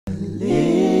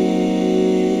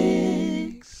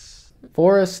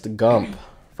Forrest Gump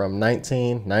from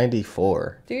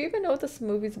 1994. Do you even know what this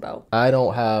movie's about? I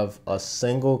don't have a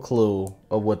single clue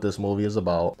of what this movie is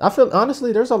about. I feel,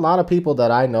 honestly, there's a lot of people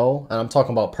that I know, and I'm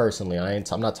talking about personally.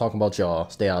 I'm not talking about y'all.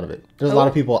 Stay out of it. There's a lot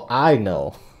of people I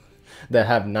know that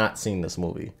have not seen this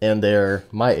movie, and they're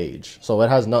my age. So it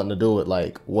has nothing to do with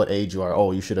like what age you are.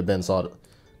 Oh, you should have been saw it.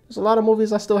 There's a lot of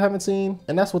movies I still haven't seen,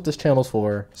 and that's what this channel's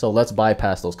for. So let's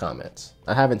bypass those comments.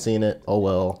 I haven't seen it. Oh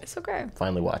well. It's okay.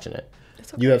 Finally watching it.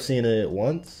 It's okay. You have seen it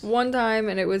once? One time,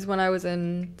 and it was when I was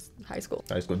in high school.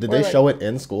 High school. Did they show it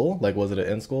in school? Like, was it an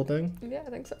in-school thing? Yeah, I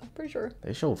think so. Pretty sure.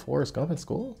 They showed Forrest Gump in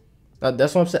school?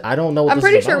 That's what I'm saying. I don't know what I'm this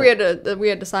pretty is sure about. we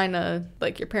had to sign a,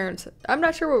 like, your parents. I'm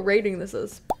not sure what rating this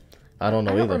is. I don't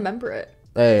know either. I don't remember it.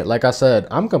 Hey, like I said,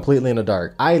 I'm completely in the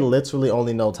dark. I literally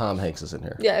only know Tom Hanks is in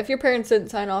here. Yeah, if your parents didn't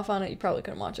sign off on it, you probably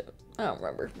couldn't watch it. I don't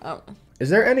remember. I don't know. Is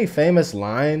there any famous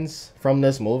lines from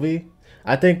this movie?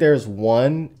 I think there's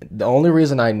one. The only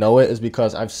reason I know it is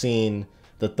because I've seen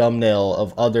the thumbnail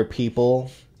of other people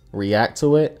react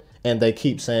to it, and they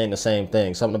keep saying the same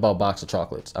thing. Something about box of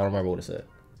chocolates. I don't remember what it said.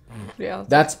 Yeah.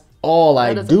 That's all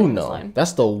I That is a do famous know. line.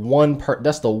 That's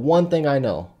the one thing I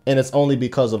know. And it's only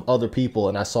because of other people,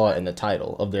 and I saw it in the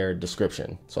title of their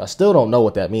description. So I still don't know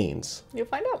what that means. You'll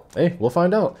find out. Hey, we'll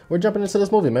find out. We're jumping into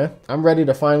this movie, man. I'm ready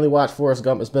to finally watch Forrest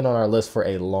Gump. It's been on our list for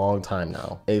a long time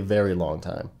now. A very long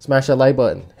time. Smash that like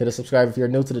button. Hit a subscribe if you're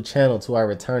new to the channel. To our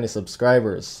returning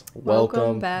subscribers,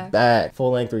 welcome back.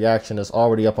 Full-length reaction is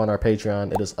already up on our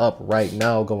Patreon. It is up right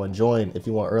now. Go and join if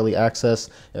you want early access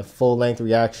and full-length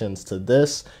reactions to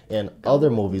this and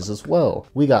other movies as well.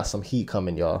 We got some heat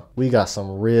coming, y'all. We got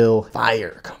some real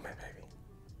fire coming, baby.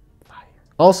 Fire.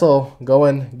 Also, go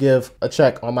and give a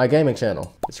check on my gaming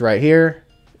channel. It's right here.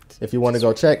 If you want to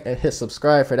go check and hit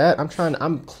subscribe for that,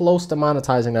 I'm close to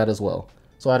monetizing that as well.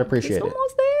 So I'd appreciate it.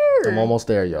 Almost there. I'm almost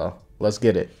there, y'all. Let's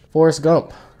get it. Forrest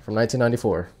Gump from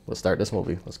 1994. Let's start this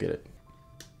movie. Let's get it.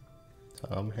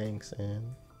 Tom Hanks and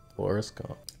Forrest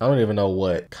Gump. I don't even know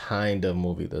what kind of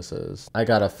movie this is. I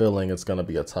got a feeling it's gonna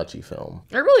be a touchy film.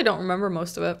 I really don't remember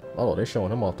most of it. Oh, they're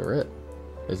showing him off the rip.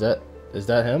 Is that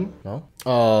him? No?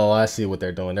 Oh, I see what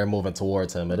they're doing. They're moving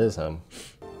towards him. It is him.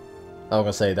 I was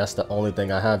gonna say that's the only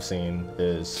thing I have seen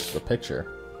is the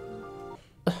picture.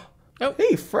 Oh.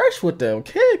 He fresh with them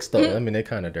kicks though. I mean, they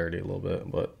kind of dirty a little bit,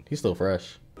 but he's still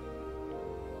fresh.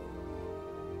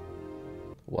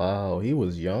 Wow, he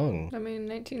was young. I mean,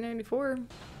 1994.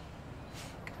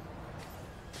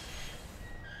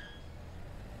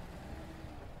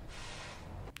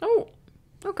 Oh,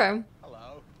 okay.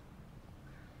 Hello.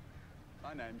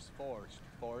 My name's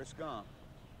Forrest Gump.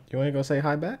 You ain't gonna say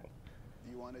hi back?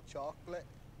 Do you want a chocolate?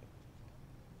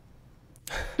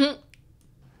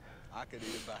 I could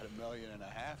eat about 1.5 million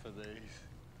of these.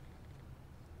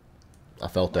 I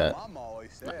felt that. My mom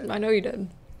always said I know you did.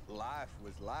 life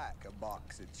was like a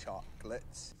box of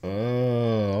chocolates. Oh,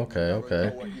 okay, You never okay.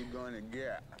 know what you're gonna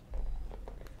get.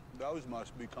 Those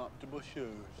must be comfortable shoes.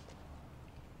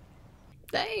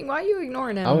 Dang, why are you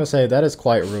ignoring him? I'm gonna say that is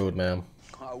quite rude, ma'am.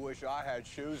 I wish I had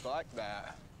shoes like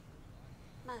that.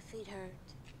 My feet hurt.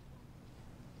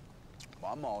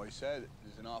 Mom always said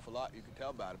there's an awful lot you can tell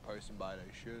about a person by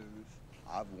their shoes.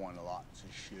 I've worn lots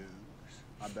of shoes.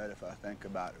 I bet if I think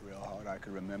about it real hard, I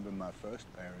could remember my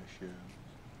first pair of shoes.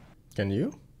 Can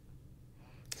you?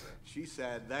 She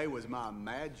said they was my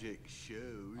magic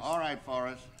shoes. All right,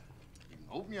 Forrest. You can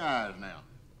open your eyes now.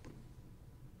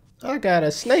 I got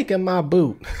a snake in my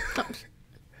boot.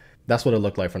 That's what it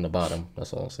looked like from the bottom.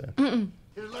 That's all I'm saying.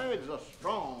 His legs are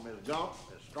strong, Miss Gump,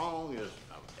 as strong as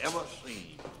I've ever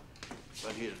seen.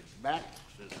 But his back's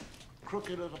as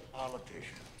crooked as a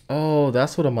politician. Oh,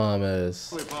 that's what a mom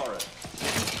is. Hey, Forrest.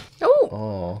 Oh,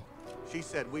 Oh. She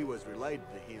said we was related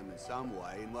to him in some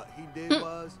way, and what he did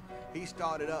was he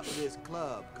started up this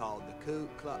club called the Ku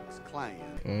Klux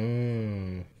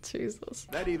Klan. Jesus.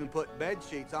 They'd even put bed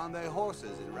sheets on their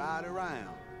horses and ride around.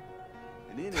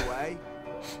 And anyway,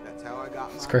 that's how I got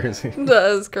my It's crazy.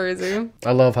 That is crazy.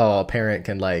 I love how a parent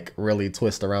can like really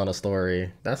twist around a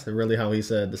story. That's really how he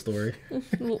said the story.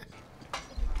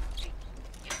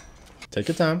 Take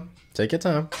your time. Take your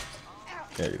time.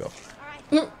 There you go.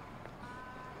 All right.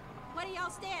 What are y'all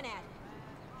staring at?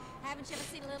 Haven't you ever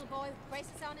seen a little boy with braces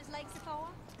on his legs before?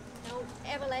 Don't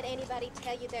ever let anybody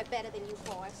tell you they're better than you,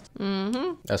 Forrest.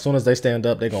 As soon as they stand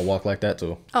up, they're gonna walk like that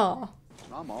too. Oh,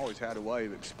 Mom always had a way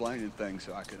of explaining things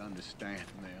so I could understand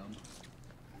them.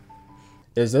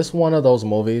 Is this one of those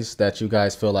movies that you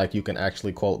guys feel like you can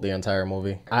actually quote the entire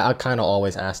movie? I kind of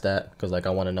always ask that because like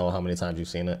I want to know how many times you've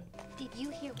seen it. Did you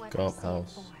hear what Gump I said,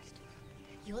 House. Forrest?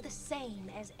 You're the same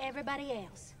as everybody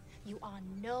else. You are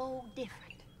no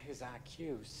different. His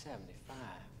IQ is 75.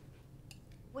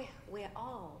 Well, we're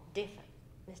all different,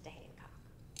 Mr. Hancock.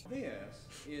 This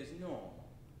is normal.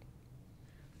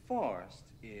 Forrest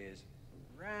is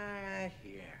right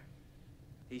here.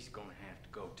 He's gonna have to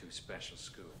go to special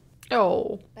school.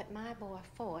 Oh. But my boy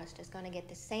Forrest is going to get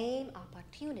the same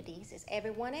opportunities as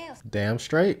everyone else. Damn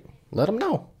straight. Let him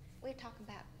know. We're talking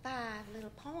about 5 little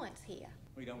points here.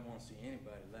 We don't want to see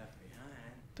anybody left behind.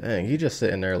 Dang, he just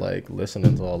sitting there like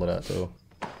listening to all of that too.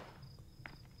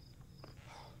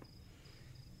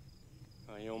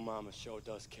 Your mama sure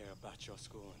does care about your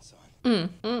schooling,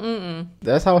 son.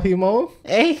 That's how he moan?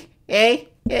 Hey.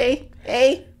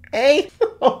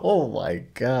 Oh my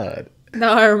god.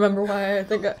 Now I remember why I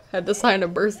think I had to sign a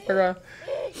birth or a...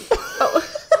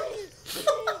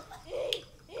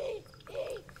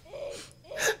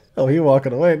 Oh, he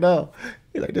walking away now.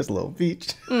 He like this little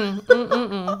beach.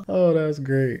 Oh, that's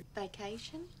great.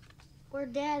 Vacation? Where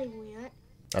Daddy went.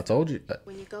 I told you.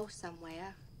 When you go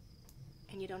somewhere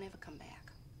and you don't ever come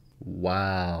back.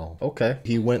 Wow. Okay.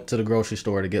 He went to the grocery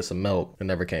store to get some milk and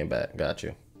never came back. Got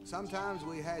you. Sometimes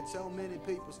we had so many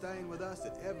people staying with us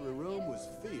that every room was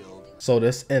filled. So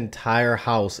this entire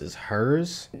house is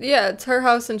hers? Yeah, it's her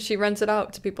house and she rents it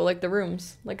out to people, like the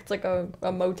rooms. Like it's like a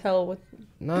motel with...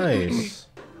 Nice.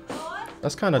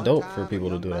 That's kind of dope for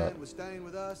people to do One that. man was staying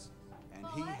with us, and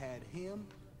he had him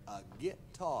a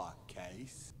guitar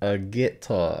case. A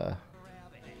guitar.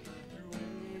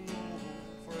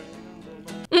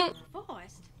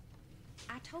 Forrest,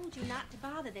 I told you not to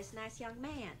bother this nice young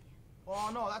man.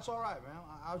 Oh, no, that's all right, ma'am.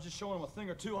 I was just showing him a thing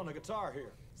or two on the guitar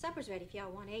here. Supper's ready if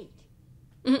y'all want to eat.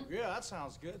 Yeah, that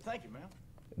sounds good. Thank you, ma'am.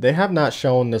 They have not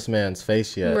shown this man's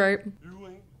face yet. Right.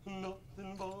 And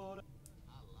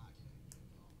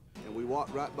we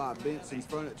walked right by Benson's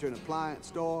Furniture and Appliance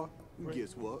store. And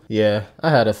guess what? Yeah,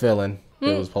 I had a feeling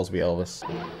it was supposed to be Elvis.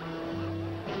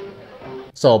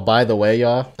 So, by the way,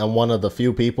 y'all, I'm one of the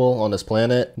few people on this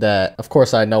planet that, of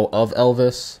course, I know of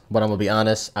Elvis, but I'm gonna be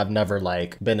honest, I've never,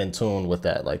 like, been in tune with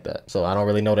that like that. So, I don't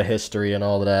really know the history and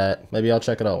all of that. Maybe I'll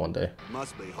check it out one day.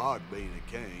 Must be hard being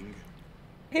a king.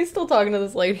 He's still talking to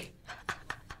this lady.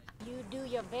 You do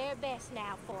your very best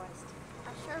now, Forrest.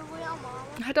 I sure will, Mama.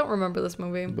 I don't remember this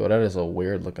movie. But that is a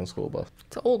weird-looking school bus.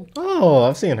 It's old. Oh,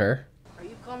 I've seen her. Are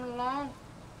you coming along?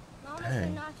 Mama Dang.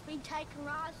 said not to be taking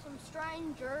rides from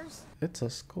strangers. It's a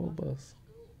school bus.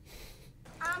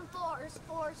 I'm Forrest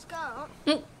Gump.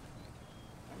 I'm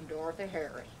Dorothy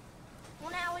Harry.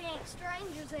 Well, now we ain't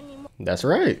strangers anymore. That's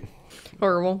right.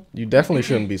 Horrible. You definitely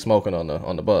shouldn't be smoking on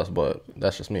the bus, but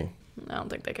that's just me. I don't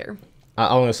think they care.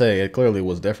 I want to say it clearly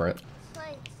was different.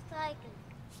 Taken.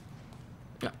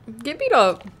 Get beat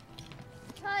up.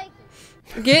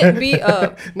 Taken. Get beat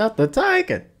up. Not the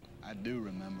tiger. I do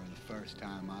remember the first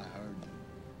time I heard the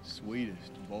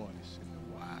sweetest voice in the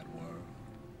wide world.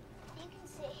 You can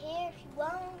sit here if you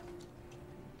want.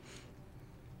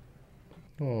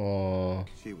 Aww.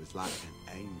 She was like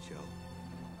an angel.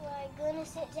 Well, you're gonna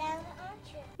sit down, aren't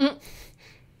you?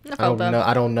 I felt that.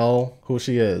 I don't know who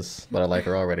she is, but I like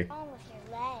her already. On with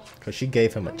your legs. Because she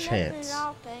gave him a Nothing chance. at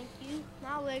all, thank you.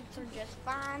 My legs are just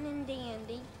fine and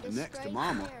dandy. And next to Straight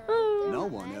Mama, arrow. no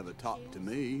one ever talked to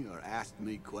me or asked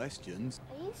me questions.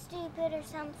 Are you stupid or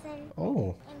something?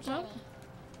 Oh. I'm Jenny.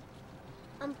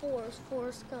 I'm Forrest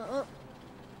Gump.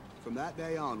 From that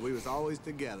day on, we was always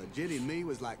together. Jenny and me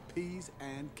was like peas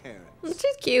and carrots.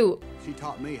 She's cute. She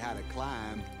taught me how to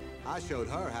climb. I showed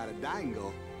her how to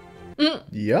dangle.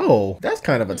 Yo, that's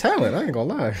kind of a talent. I ain't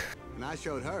gonna lie. And I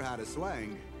showed her how to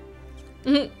swing.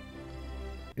 You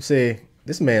see,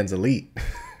 this man's elite.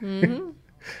 For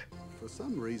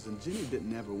some reason, Jenny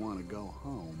didn't ever want to go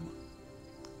home.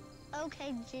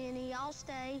 Okay, Jenny, I'll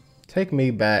stay. Take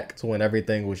me back to when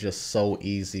everything was just so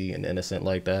easy and innocent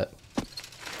like that.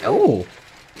 Oh.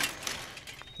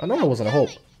 I know I wasn't a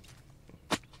hope.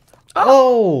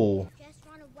 Oh. Just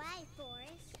run away,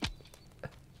 Forrest.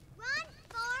 Run,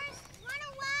 Forrest! Run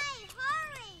away!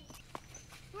 Hurry!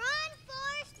 Run,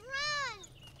 Forrest! Run!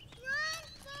 Run,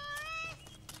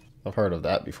 Forrest! I've heard of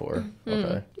that before.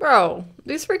 Okay. Bro,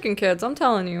 these freaking kids, I'm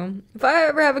telling you. If I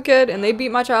ever have a kid and they beat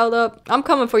my child up, I'm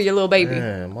coming for your little baby.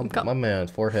 Man, my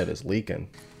man's forehead is leaking.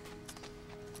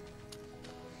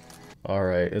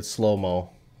 Alright, it's slow-mo.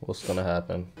 What's gonna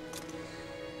happen?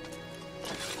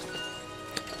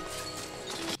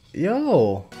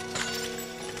 Yo!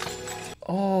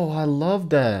 Oh, I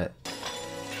love that.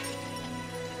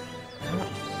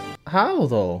 How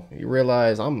though? You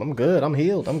realize I'm good, I'm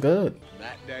healed, I'm good. From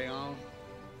that day on,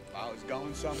 if I was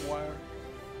going somewhere,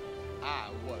 I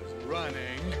was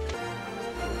running.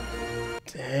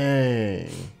 Dang.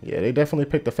 Yeah, they definitely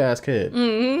picked a fast kid.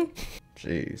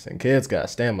 Jeez, and kids got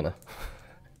stamina.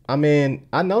 I mean,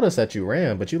 I noticed that you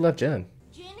ran, but you left Jen.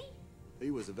 Jenny? He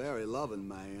was a very loving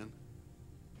man.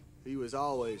 He was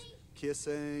always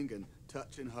kissing and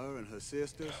touching her and her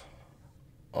sisters.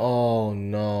 Oh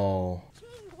no.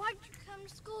 Why'd you come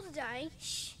to school today?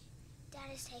 Shh. Dad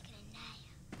is taking a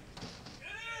nap.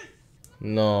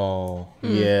 No.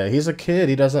 Yeah, he's a kid.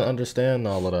 He doesn't understand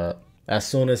all of that. As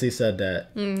soon as he said that,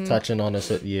 touching on his,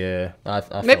 yeah, I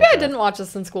Maybe I felt didn't watch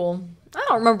this in school. I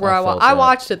don't remember where I felt watched. I that.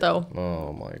 watched it though. that.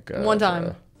 Oh my god. One time.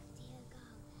 bruh. Dear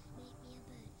God, make me a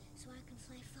bird so I can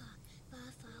fly far,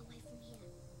 far, far away from here.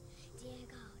 Dear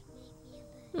God, make me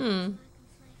a bird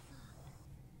so I can fly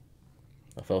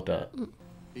far. I felt that.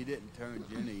 He didn't turn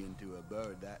Jenny into a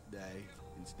bird that day.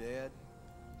 Instead,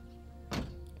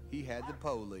 he had the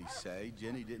police say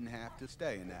Jenny didn't have to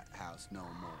stay in that house no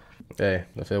more. Hey,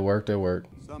 if it worked, it worked.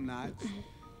 Some nights,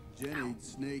 Jenny'd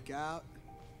sneak out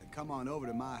and come on over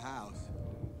to my house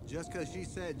just 'cause she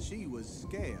said she was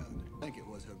scared. I think it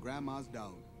was her grandma's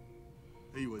dog.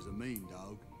 He was a mean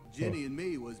dog. Jenny and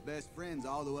me was best friends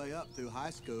all the way up through high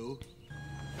school.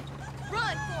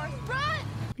 Run, Forrest,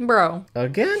 run!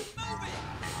 Again? Come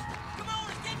on,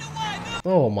 let's get in the way, move!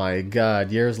 Oh my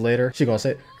god, years later, she gonna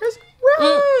say, "Let's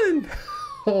run!"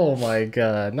 Oh my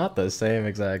god, not the same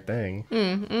exact thing.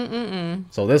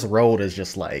 So this road is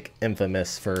just like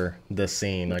infamous for this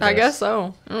scene, I guess. I guess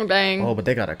so. Oh, dang. Oh, but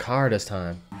they got a car this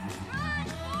time.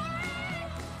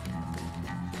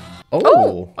 Oh,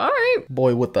 Oh, all right.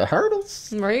 boy with the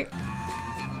hurdles. Right.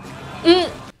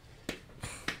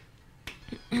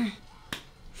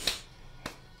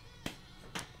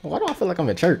 Why do I feel like I'm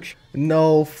in church?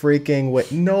 No freaking way.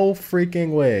 No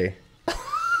freaking way.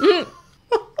 Who in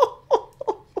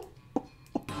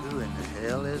the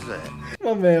hell is that?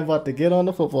 My man about to get on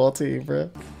the football team, bro.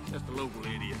 Just a local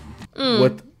idiot.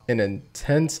 With an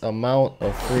intense amount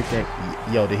of freaking...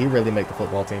 Yo, did he really make the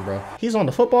football team, bro? He's on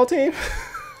the football team?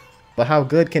 But how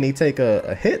good can he take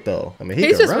a hit, though? I mean,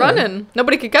 He's can just run. running.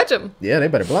 Nobody could catch him. Yeah, they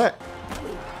better black.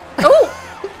 Oh,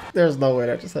 There's no way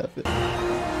that just happened.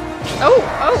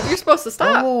 oh, you're supposed to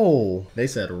stop. Oh, they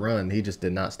said run. He just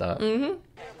did not stop. 2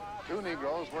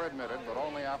 Negroes were admitted, but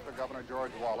only after Governor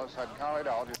George Wallace had carried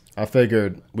out his... I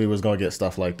figured we was going to get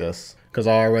stuff like this. Because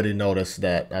I already noticed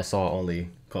that I saw only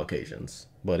Caucasians.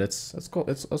 But it's cool.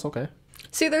 It's okay.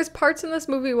 See, there's parts in this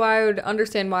movie where I would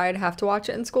understand why I'd have to watch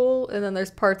it in school, and then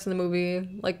there's parts in the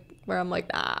movie like where I'm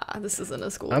like, nah, this isn't a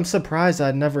school. I'm surprised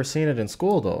I'd never seen it in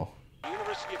school, though. The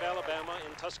University of Alabama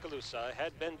in Tuscaloosa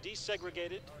had been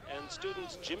desegregated, and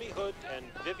students Jimmy Hood and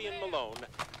Vivian Malone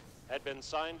had been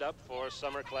signed up for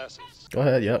summer classes. Go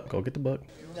ahead. Yep. Go get the book.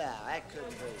 No, that couldn't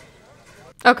be.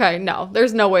 Okay, no,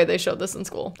 there's no way they showed this in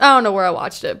school. I don't know where I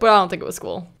watched it, but I don't think it was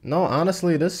school. No,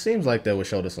 honestly, this seems like they would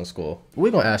show this in school. We're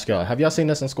going to ask y'all, have y'all seen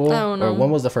this in school? I don't know. Or when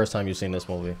was the first time you seen this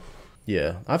movie?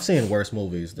 Yeah, I've seen worse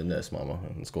movies than this, mama,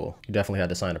 in school. You definitely had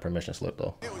to sign a permission slip,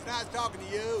 though. It was nice talking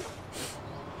to you.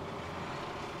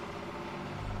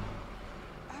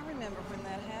 I remember when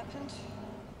that happened.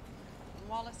 When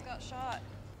Wallace got shot.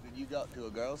 Did you go to a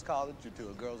girls' college or to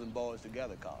a girls and boys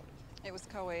together college? It was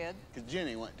co-ed. Because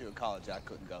Jenny went to a college I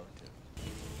couldn't go to.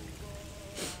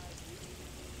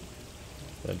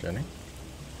 Is that Jenny?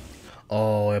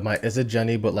 Oh, is it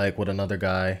Jenny, but like with another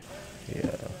guy? Yeah.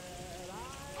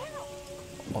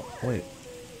 Oh, wait.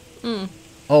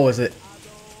 Oh, is it?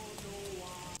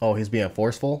 Oh, he's being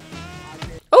forceful?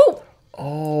 Oh!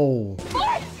 Oh.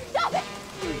 Forrest, stop it!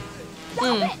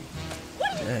 Stop it!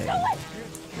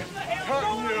 What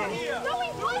are you Dang. doing? No,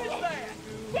 he wasn't!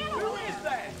 Stand over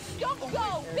there! Don't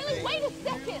go! Billy, wait a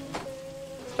second!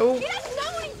 Oh. He doesn't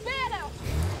know any better!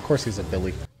 Of course he's a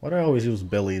Billy. Why do I always use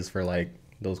Billies for like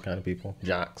those kind of people?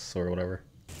 Jocks or whatever.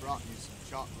 Brought you some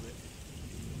chocolate.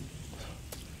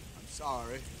 I'm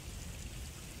sorry.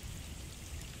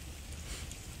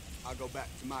 I'll go back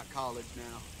to my college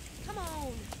now. Come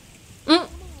on!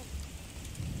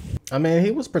 I mean,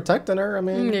 he was protecting her. I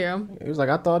mean, Yeah. He was like,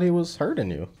 I thought he was hurting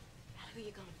you. Who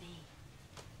you gonna be?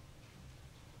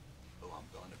 Who I'm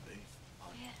going to be?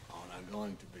 Aren't I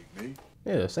going to be me?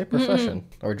 Yeah, say profession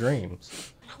or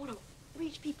dreams. I want to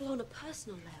reach people on a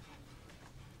personal level.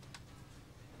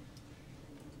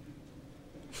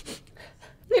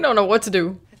 You don't know what to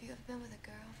do. Have you ever been with a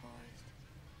girl, Forrest?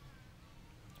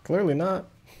 Clearly not.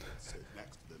 Sit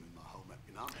next to them in my home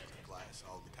economics class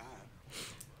all the time.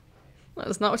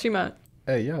 That's not what you meant.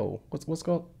 Hey, yo, what's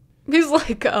going? He's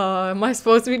like, am I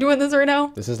supposed to be doing this right now?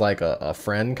 This is like a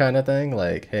friend kind of thing.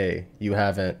 Like, hey, you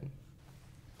haven't.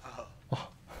 Oh.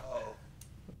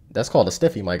 That's called a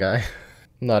stiffy, my guy.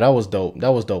 No, that was dope. That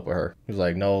was dope with her. He was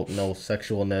like, no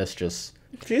sexualness. Just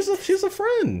she's a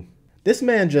friend. This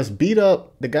man just beat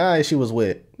up the guy she was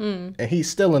with, and he's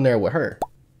still in there with her.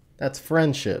 That's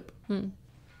friendship.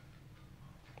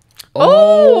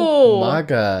 Oh my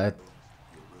God.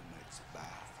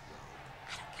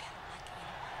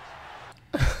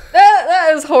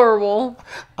 That is horrible.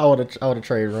 I would have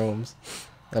traded rooms.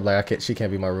 I'm like, she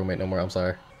can't be my roommate no more. I'm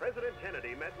sorry. President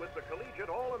Kennedy met with the Collegiate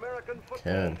All-American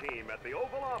Football Team at the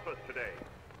Oval Office today.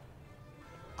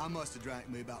 I must have drank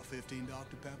me about 15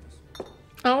 Dr. Peppers.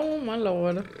 Oh my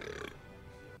Lord.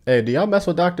 Hey, do y'all mess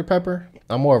with Dr. Pepper?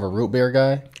 I'm more of a root beer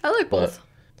guy. I like both.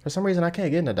 For some reason, I can't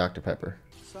get into Dr. Pepper.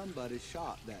 Somebody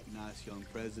shot that nice young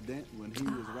president when he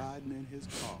was riding in his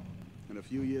car. And a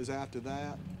few years after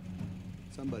that,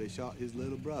 somebody shot his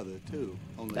little brother, too.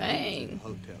 Only he was in a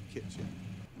hotel kitchen.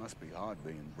 Must be hard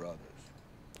being brothers.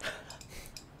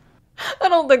 I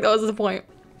don't think that was the point.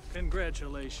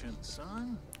 Congratulations,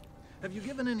 son. Have you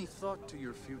given any thought to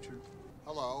your future?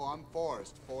 Hello, I'm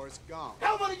Forrest Gump.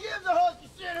 Nobody gives a husky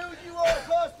shit who you are,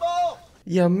 fuzzball.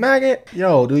 Yeah, maggot.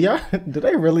 Yo, do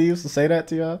they really used to say that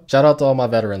to y'all? Shout out to all my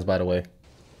veterans, by the way.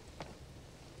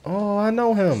 Oh, I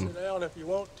know him. Sit down if you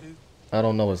want to. I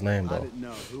don't know his name, though. I didn't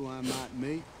know who I might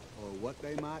meet or what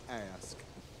they might ask.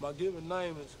 My given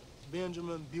name is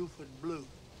Benjamin Buford Blue.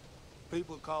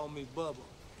 People call me Bubba.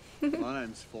 My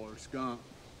name's Forrest Gump.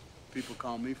 People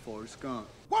call me Forrest Gump.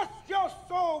 What's your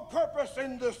sole purpose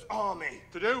in this army?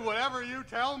 To do whatever you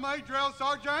tell me, drill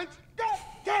sergeant. God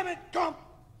damn it, Gump!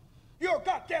 You're a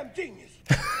goddamn genius.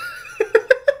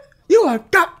 You are a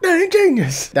goddamn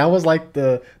genius. That was like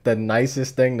the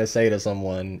nicest thing to say to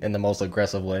someone in the most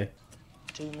aggressive way.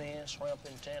 2 men, shrimp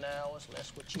in 10 hours,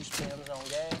 less what you spend on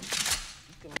gas.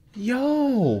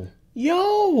 Yo,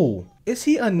 is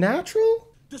he a natural?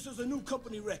 This is a new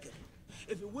company record.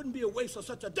 If it wouldn't be a waste of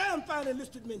such a damn fine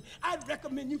enlisted man, I'd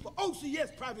recommend you for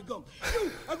OCS, Private Gump.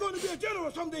 You are going to be a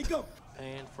general someday, Gump.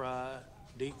 Pan fried,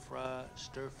 deep fried,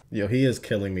 stir fried. Yo, he is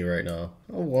killing me right now.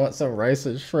 I want some rice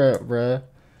and shrimp, bruh.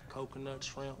 Coconut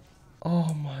shrimp.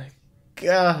 Oh my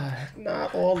God,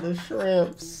 not all the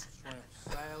shrimps. Shrimp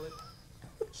salad,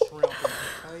 shrimp and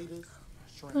potatoes,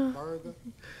 shrimp burger,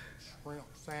 shrimp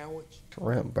sandwich.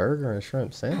 Shrimp burger and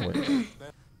shrimp sandwich.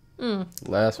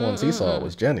 Last ones he saw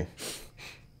was Jenny.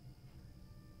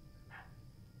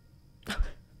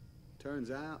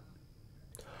 Turns out.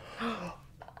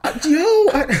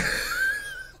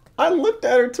 I looked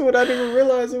at her too and I didn't even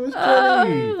realize it was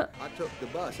Jenny. I took the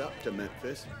bus up to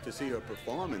Memphis to see her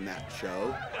perform in that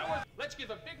show. Let's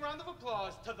give a big round of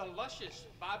applause to the luscious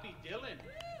Bobby Dylan.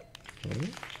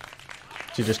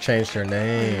 She just changed her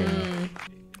name.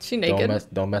 She naked?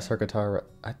 Don't mess her guitar up.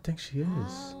 I think she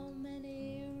is.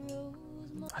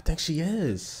 I think she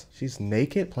is. She's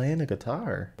naked playing the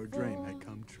guitar. Her dream had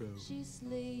come true. She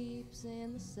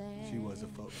was a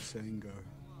folk singer.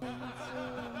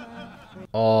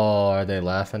 Oh, are they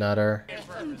laughing at her? Hey,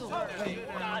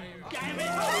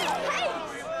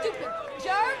 stupid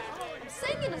jerk! I'm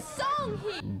singing a song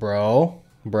here.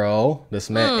 Bro, this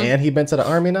man, and he been to the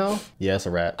army now? Yeah, it's a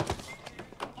rat.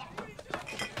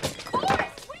 Forrest, what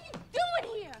are you doing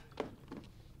here?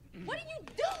 What are you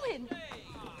doing?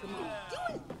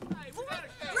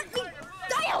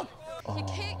 You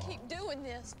can't keep doing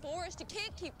this, Forrest. You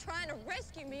can't keep trying to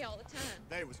rescue me all the time.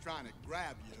 They was trying to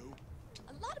grab you.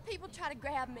 A lot of people try to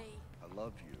grab me. I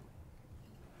love you.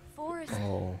 Forrest,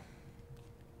 Oh.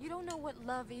 you don't know what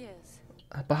love is.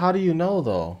 But how do you know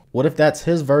though? What if that's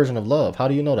his version of love? How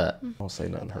do you know that? Don't say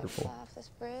nothing hurtful. Off this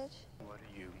bridge? What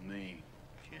do you mean,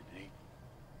 Jenny?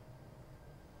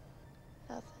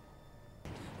 Nothing.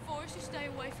 Forrest, you stay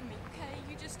away from me, okay?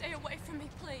 You just stay away from me,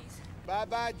 please.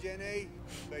 Bye-bye, Jenny.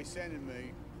 They sending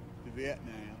me to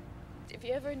Vietnam. If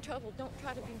you're ever in trouble, don't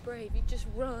try to be brave. You just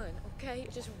run, okay?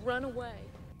 Just run away.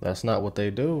 That's not what they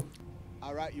do.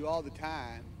 I write you all the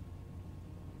time.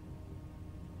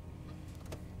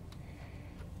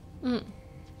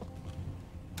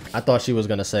 I thought she was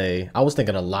gonna say, I was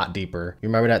thinking a lot deeper. You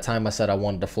remember that time I said I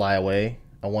wanted to fly away?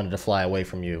 I wanted to fly away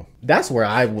from you. That's where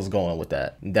I was going with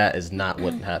that. That is not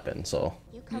what happened, so.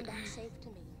 You come back safe to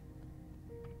me.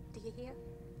 Do you hear?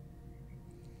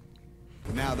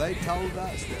 Now, they told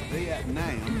us that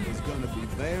Vietnam was going to be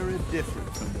very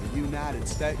different from the United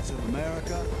States of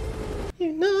America.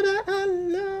 You know that I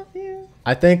love you.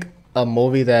 I think a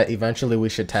movie that eventually we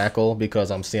should tackle, because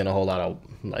I'm seeing a whole lot of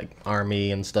like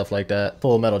army and stuff like that.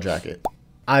 Full Metal Jacket.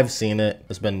 I've seen it.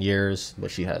 It's been years, but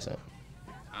she hasn't.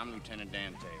 I'm Lieutenant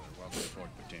Dan Taylor. Welcome to Fort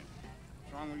Platoon.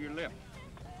 What's wrong with your lip?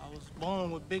 I was born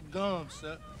with big gums,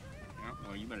 sir. Yeah,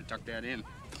 well, you better tuck that in.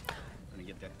 Gonna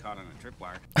get that caught on a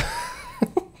tripwire.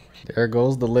 There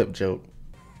goes the lip joke.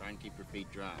 Try and keep your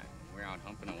feet dry. Wear we're out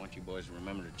humping, I want you boys to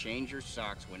remember to change your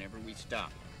socks whenever we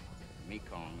stop. Me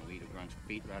calling will eat a grunt's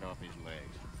feet right off his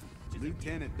legs.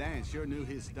 Lieutenant Dan sure knew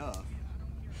his stuff.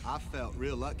 I felt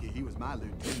real lucky he was my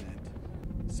lieutenant.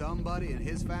 Somebody in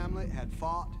his family had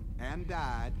fought and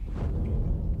died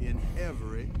in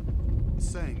every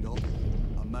single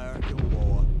American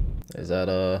war. Is that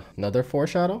another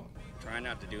foreshadow? Try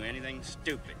not to do anything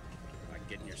stupid, like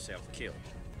getting yourself killed.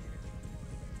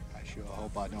 I sure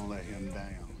hope I don't let him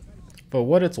down. For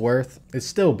what it's worth, it's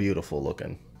still beautiful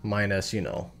looking. Minus, you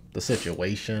know, the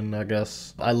situation, I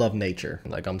guess. I love nature.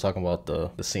 Like, I'm talking about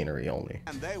the scenery only.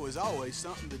 And there was always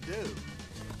something to do.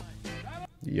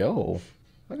 Yo,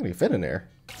 how can he fit in there?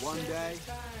 One day,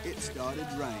 it started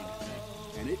raining,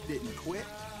 and it didn't quit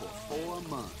for 4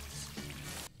 months.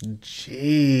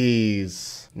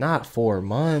 Jeez, not 4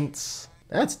 months.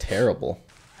 That's terrible.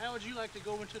 How would you like to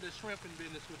go into the shrimping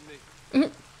business with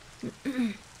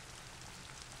me?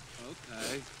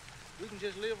 Okay. We can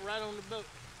just live right on the boat.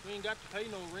 We ain't got to pay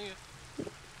no rent.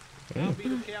 I'll be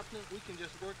the captain. We can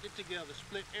just work it together.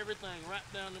 Split everything right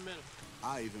down the middle.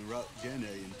 I even wrote Jenny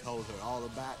and told her all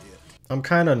about it. I'm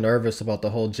kind of nervous about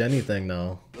the whole Jenny thing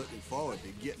now. Looking forward to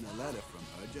getting a letter from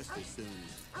her just as soon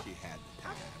as she had the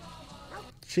time.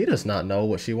 She does not know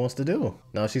what she wants to do.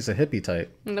 No, she's a hippie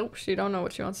type. Nope, she don't know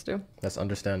what she wants to do. That's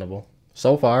understandable.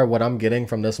 So far, what I'm getting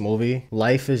from this movie,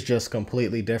 life is just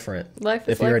completely different. Life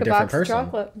is if you're like a different box person. of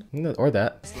chocolate. Or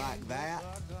that. It's like that.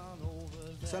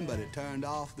 Somebody turned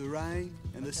off the rain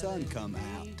and the sun come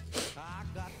out.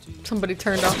 Somebody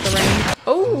turned off the rain.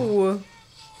 Oh!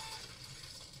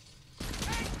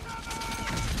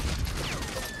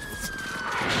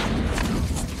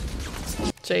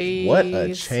 Jeez. What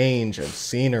a change of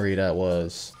scenery that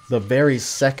was. The very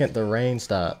second the rain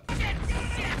stopped.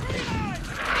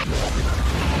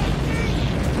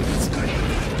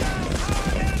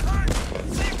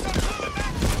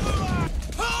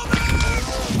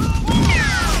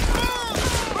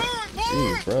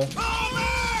 Jeez, bro.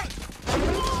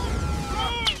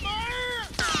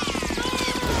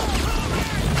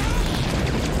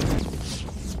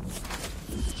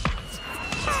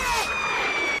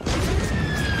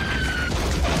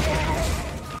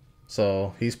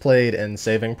 So he's played in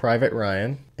Saving Private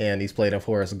Ryan, and he's played in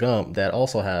Forrest Gump that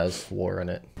also has war in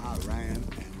it. I ran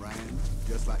and ran,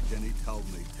 just like Jenny told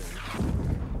me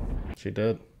to. She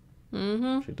did.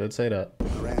 Mm-hmm. She did say that.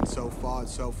 I ran so far and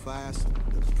so fast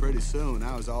that pretty soon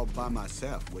I was all by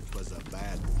myself, which was a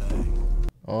bad thing.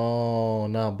 Oh,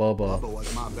 not Bubba. Bubba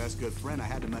was my best good friend. I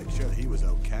had to make sure he was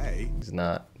okay. He's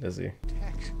not, is he?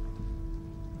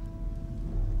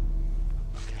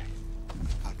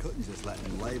 I couldn't just let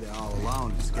him lay there all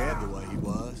alone and scared the way he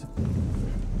was.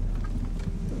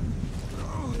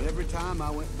 But every time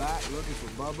I went back looking for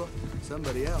Bubba,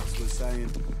 somebody else was saying,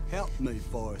 "Help me,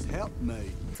 Forrest, help me."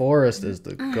 Forrest is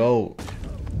the GOAT.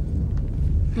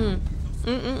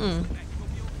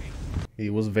 He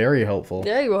was very helpful.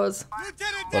 Yeah, he was.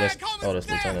 That's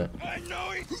Lieutenant. I know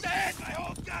he's dead. My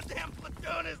whole goddamn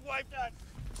platoon is wiped out.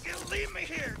 Just leave me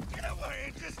here. Get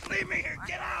away. Just leave me here.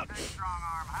 Get out. Strong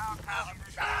arm. How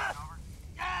God,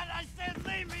 I said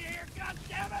leave me here. God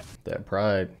damn it. That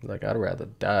pride. Like, I'd rather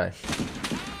die.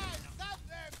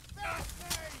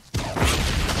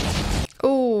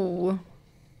 Ooh.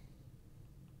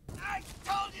 I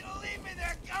told you to leave me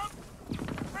there, Gump.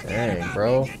 Dang,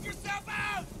 bro. Get yourself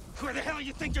out. Where the hell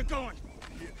you think you're going?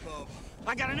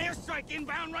 I got an airstrike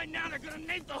inbound right now. They're gonna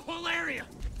nape the whole area.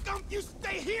 Gump, you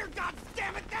stay here. God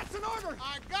damn it. That's an order.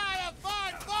 I gotta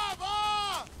find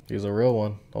Bubba. He's a real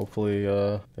one. Hopefully,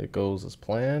 it goes as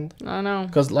planned. I know.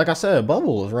 Because, like I said, Bubba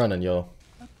was running, yo.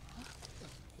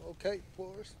 Okay,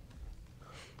 Forrest.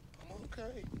 I'm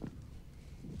okay.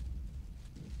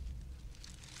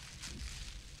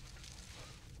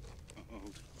 Oh,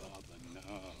 Bubba, no.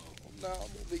 No, I'm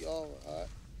gonna be all right.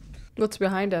 What's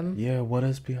behind him? Yeah, what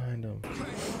is behind him?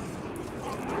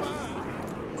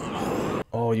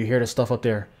 Oh, you hear the stuff up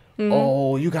there? Mm-hmm.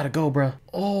 Oh, you gotta go, bruh.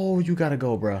 Oh, you gotta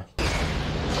go, bruh.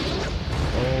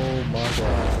 Oh my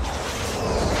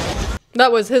god.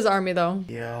 That was his army, though.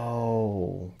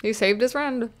 Yo. He saved his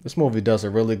friend. This movie does a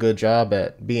really good job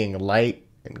at being light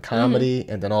and comedy,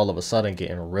 and then all of a sudden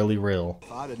getting really real.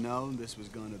 If I'd have known this was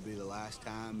going to be the last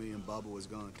time me and Bubba was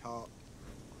going to talk,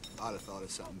 I'd have thought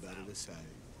of something better to say.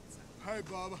 Hey,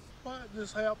 Bubba. What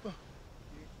just happened?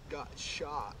 You got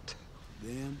shot.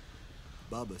 Then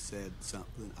Bubba said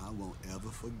something I won't ever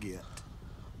forget.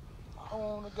 I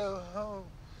want to go home.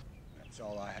 That's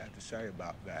all I have to say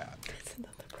about that.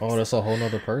 Oh, that's a whole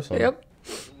nother person. Yep.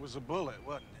 It was a bullet,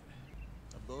 wasn't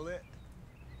it? A bullet?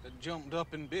 That jumped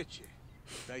up and bit you.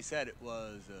 They said it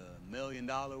was $1 million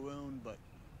wound, but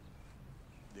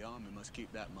The Army must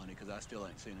keep that money because I still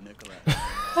ain't seen a nickel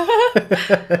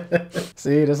at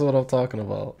See, this is what I'm talking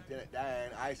about. Lieutenant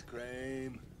Dan, ice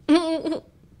cream.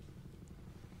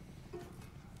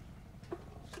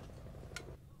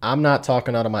 I'm not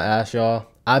talking out of my ass, y'all.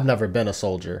 I've never been a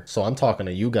soldier, so I'm talking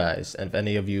to you guys. And if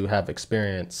any of you have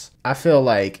experience, I feel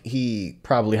like he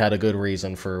probably had a good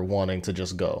reason for wanting to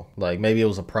just go. Like, maybe it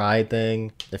was a pride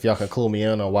thing. If y'all can clue me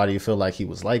in on why do you feel like he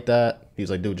was like that? He was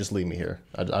like, dude, just leave me here.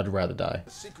 I'd rather die.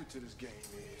 The secret to this game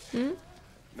is,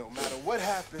 no matter what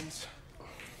happens,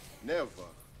 never,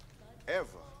 ever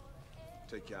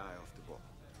take your eye off the ball.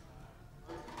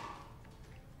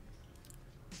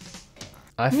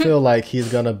 I feel like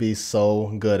he's gonna be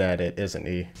so good at it, isn't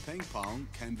he? Ping pong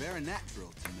came very natural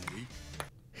to me.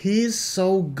 He's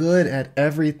so good at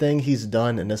everything he's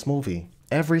done in this movie.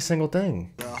 Every single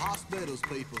thing. The hospital's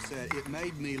people said it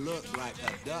made me look like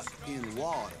a duck in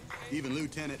water. Even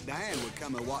Lieutenant Dan would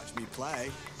come and watch me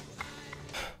play.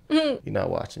 He's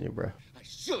not watching you, bro. I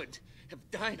should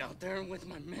have died out there with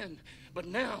my men, but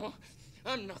now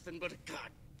I'm nothing but a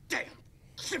goddamn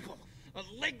cripple, a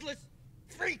legless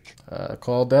freak. I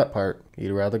called that part.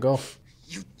 You'd rather go.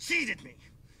 You cheated me.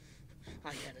 I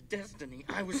had a destiny.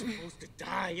 I was supposed to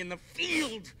die in the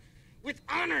field with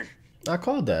honor. I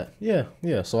called that. Yeah.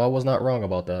 So I was not wrong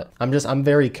about that. I'm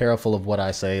very careful of what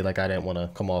I say. Like, I didn't want to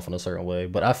come off in a certain way,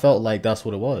 but I felt like that's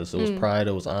what it was. It was pride.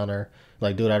 It was honor.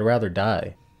 Like, dude, I'd rather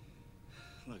die.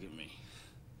 Look at me.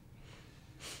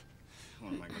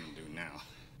 What am I gonna do now?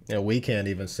 And we can't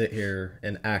even sit here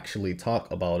and actually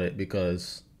talk about it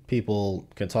because people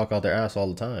can talk out their ass all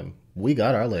the time. We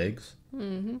got our legs.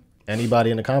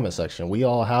 Anybody in the comment section,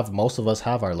 most of us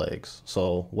have our legs.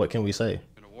 So what can we say?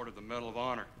 Been awarded the Medal of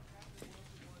Honor.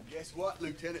 Guess what,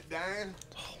 Lieutenant Dan?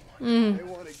 They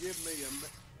want to give me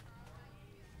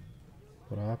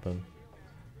What happened?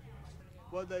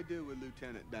 What'd they do with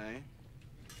Lieutenant Dan?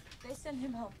 They sent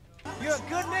him home. You're a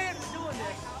good man for doing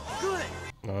that.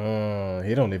 Good.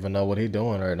 He don't even know what he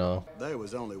doing right now. There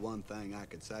was only one thing I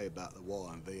could say about the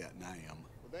war in Vietnam.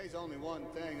 Well, there's only one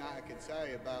thing I could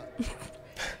say about the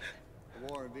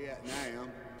war in Vietnam.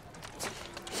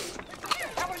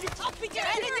 How are you? I'll beat your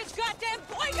head in this goddamn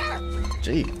boiler!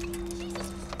 Gee.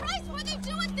 Jesus Christ, what are they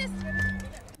doing this?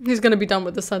 He's gonna be done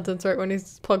with the sentence right when he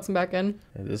plugs him back in.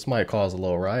 This might cause a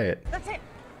little riot. That's it.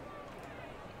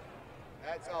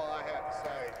 That's all I have to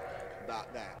say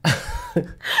about that.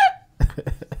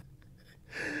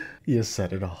 You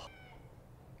said it all.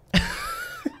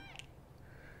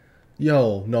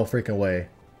 Yo, no freaking way.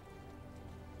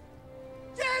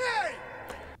 Jenny!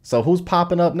 So who's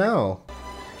popping up now?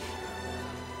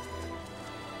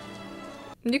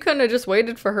 You couldn't have just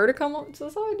waited for her to come up to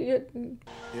the side? It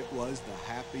was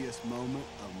the happiest moment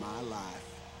of my life.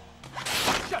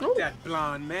 Shut that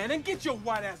blonde man and get your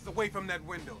white ass away from that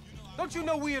window. Don't you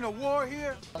know we in a war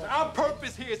here? Our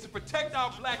purpose here is to protect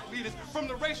our black leaders from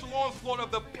the racial onslaught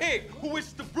of the pig who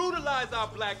wishes to brutalize our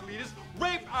black leaders,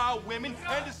 rape our women,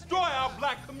 and destroy our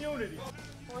black community.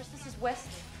 Forrest, this is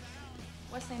Wesley.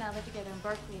 Wesley and I live together in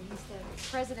Berkeley, and he's the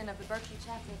president of the Berkeley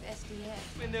chapter of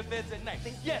SDF. In their beds at night.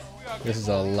 Yes, we are. This is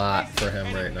a lot for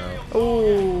him right now.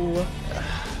 Ooh.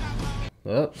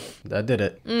 Oh, that did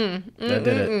it. That did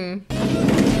it.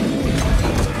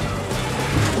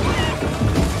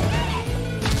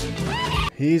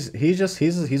 He's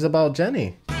about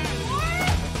Jenny.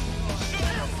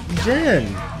 Jen,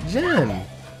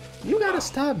 you gotta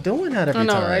stop doing that every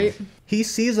time. Right? He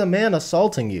sees a man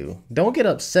assaulting you. Don't get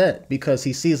upset because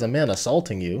he sees a man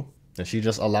assaulting you. And she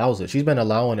just allows it. She's been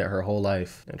allowing it her whole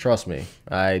life. And trust me,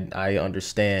 I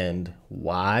understand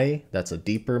why. That's a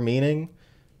deeper meaning.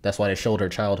 That's why they showed her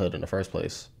childhood in the first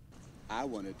place. I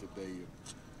wanted to be your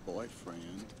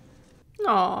boyfriend.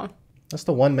 Aw. That's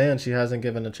the one man she hasn't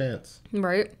given a chance.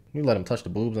 Right. You let him touch the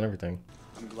boobs and everything.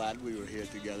 I'm glad we were here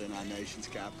together in our nation's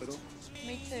capital.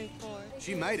 Me too, Forrest.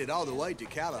 She made it all the way to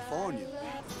California.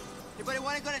 Anybody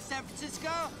want to go to San Francisco?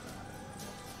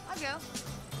 I'll go.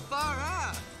 Far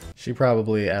out. She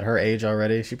probably, at her age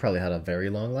already, she probably had a very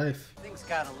long life. Things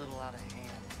got a little out of hand.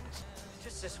 It's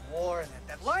just this war and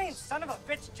that lying son of a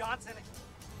bitch Johnson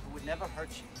who would never hurt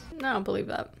you. No, I don't believe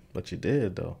that. But you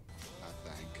did, though. I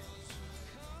think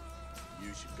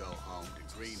you should go home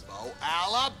to Greenbow,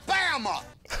 Alabama.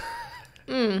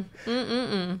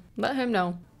 Let him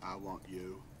know. I want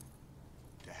you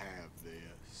to have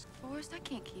this. Forrest, I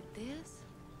can't keep this.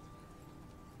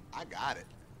 I got it.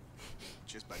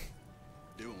 Just by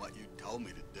doing what you told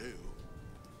me to do.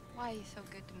 Why are you so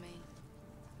good to me?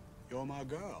 You're my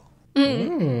girl. I'll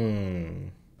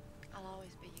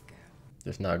always be your girl.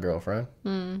 Just not girlfriend.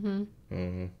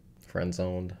 Friend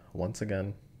zoned once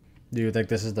again. Do you think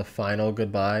this is the final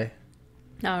goodbye?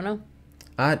 I don't know.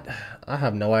 I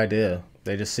have no idea.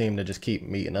 They just seem to just keep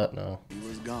meeting up now. He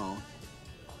was gone.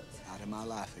 Out of my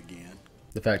life again.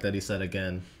 The fact that he said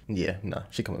again, yeah, no,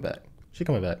 she coming back. She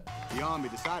coming back. The Army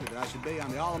decided that I should be on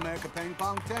the All-America Ping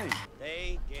Pong team.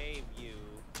 They gave you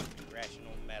the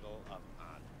Congressional Medal of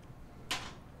Honor.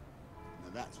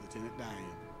 Now that's Lieutenant Dan.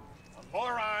 A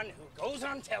moron who goes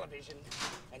on television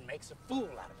and makes a fool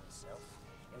out of himself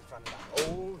in front of the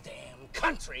whole damn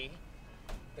country.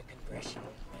 The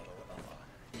Congressional Medal of Honor.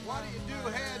 What do you do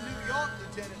here in New York,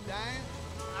 Lieutenant Dan?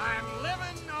 I'm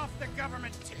living off the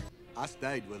government tip. I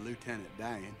stayed with Lieutenant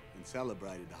Dan and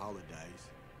celebrated the holidays.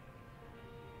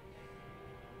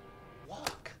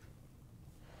 Walk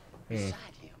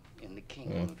beside him in the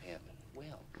kingdom of heaven.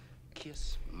 Well,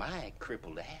 kiss my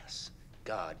crippled ass.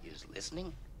 God is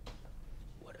listening.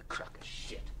 What a crock of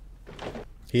shit.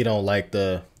 He don't like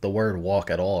the word walk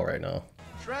at all right now.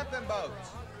 Shrimping boats.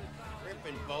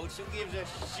 Shrimping boats? Who gives a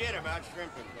shit about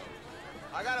shrimping boats?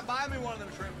 I gotta buy me one of them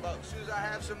shrimp boats as soon as I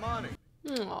have some money.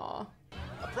 Aww.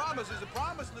 A promise is a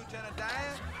promise, Lieutenant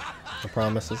Dan. A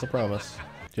promise is a promise.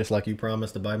 Just like you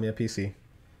promised to buy me a PC.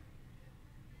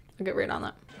 I'll get right on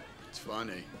that. It's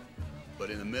funny, but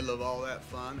in the middle of all that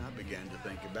fun, I began to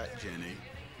think about Jenny.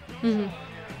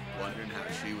 Wondering how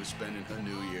she was spending her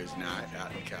New Year's night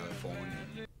out in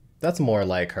California. That's more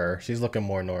like her. She's looking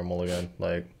more normal again.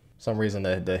 Like some reason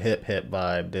the hip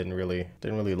vibe didn't really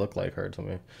look like her to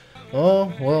me.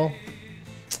 Oh well,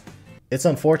 it's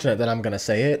unfortunate that I'm gonna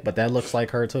say it, but that looks like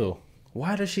her too.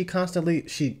 Why does she constantly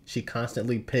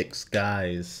constantly picks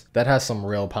guys? That has some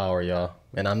real power, y'all.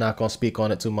 And I'm not gonna speak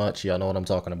on it too much. Y'all know what I'm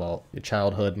talking about. Your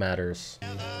childhood matters.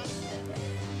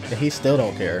 And he still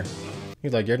don't care.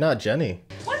 He's like, you're not Jenny.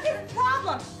 What's his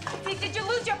problem? Did you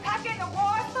lose your packet in a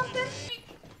war or something?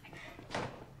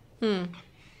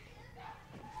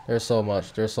 There's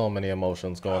so many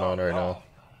emotions going on right now.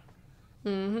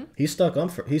 He stuck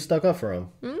up for him.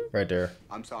 Right there.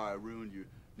 I'm sorry I ruined your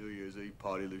New Year's Eve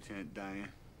party, Lieutenant Dan.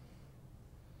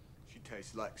 She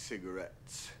tastes like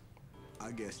cigarettes. I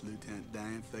guess Lieutenant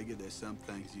Dan figured there's some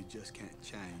things you just can't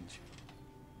change.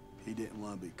 He didn't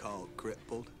want to be called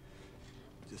crippled,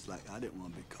 just like I didn't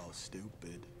want to be called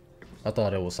stupid. I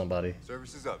thought it was somebody.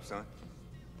 Service is up, son.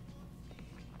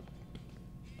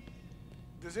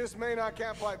 Does this mean I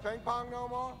can't play ping pong no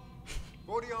more?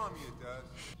 For the Army it does.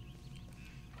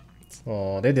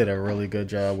 Oh, they did a really good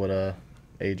job with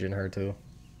aging her too.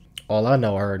 All I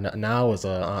know her now is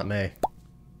Aunt May.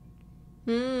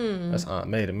 That's Aunt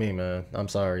May to me, man. I'm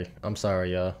sorry,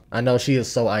 y'all. I know she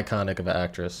is so iconic of an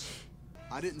actress.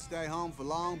 I didn't stay home for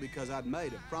long because I'd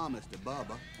made a promise to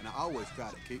Bubba, and I always try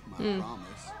to keep my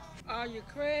promise. Are you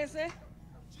crazy?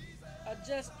 Or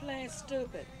just plain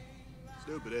stupid?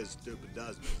 Stupid is stupid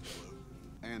does, Mr. Blue.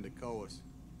 And of course,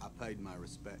 I paid my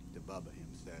respect to Bubba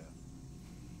himself.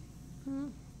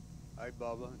 Hey,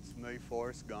 Bubba, it's me,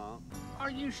 Forrest Gump. Are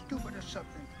you stupid or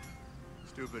something?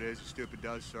 Stupid is stupid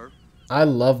does, sir. I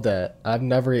love that. I've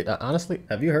never honestly.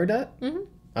 Have you heard that?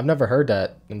 I've never heard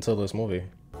that until this movie.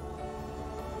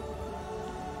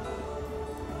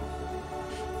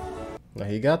 Now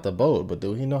he got the boat, but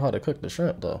do he know how to cook the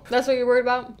shrimp though? That's what you're worried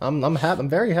about? I'm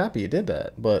very happy he did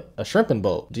that. But a shrimping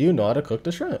boat. Do you know how to cook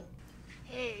the shrimp?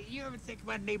 Hey, you ever think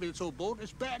about naming this old boat?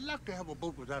 It's bad luck to have a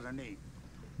boat without a name.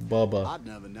 Bubba. I'd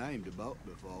never named a boat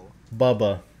before.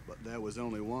 Bubba. But there was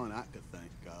only one I could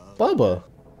think of. Bubba.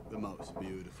 The most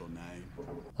beautiful name.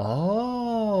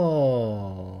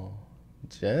 Oh,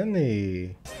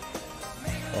 Jenny.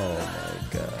 Oh my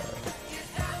God.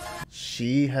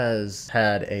 She has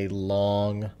had a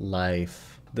long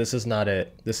life. This is not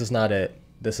it. This is not it.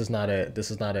 This is not it. This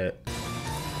is not it.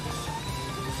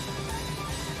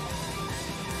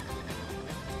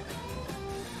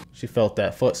 She felt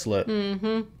that foot slip.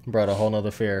 Brought a whole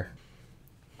nother fear.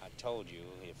 I told you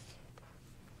if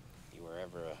you were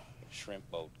ever a shrimp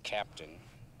boat captain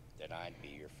that I'd be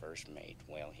your first mate.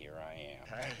 Well, here I am.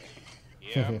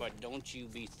 Yeah, but don't you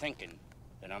be thinking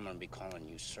that I'm gonna be calling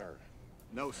you sir.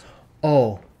 No, sir.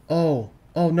 Oh no.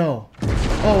 Oh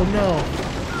no.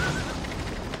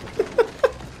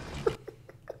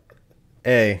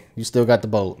 Hey, you still got the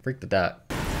boat. Freak the dot.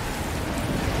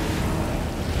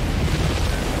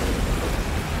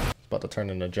 It's about to turn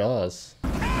into Jaws.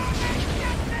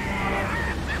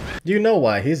 You know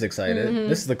why he's excited.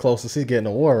 This is the closest he's getting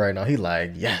to war right now. He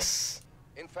like, yes.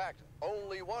 In fact,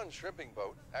 only one shrimping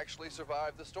boat actually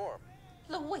survived the storm.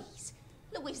 Louise,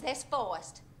 there's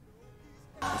Forrest.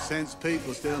 Since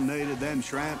people still needed them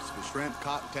shrimps for shrimp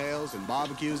cocktails and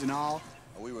barbecues and all,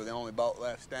 and we were the only boat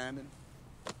left standing.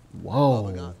 Whoa.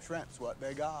 Bubba got shrimps what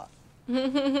they got.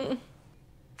 I'm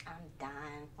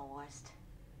dying, Forrest.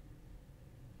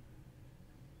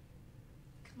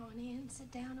 Come on in,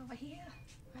 sit down over here.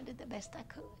 I did the best I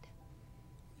could.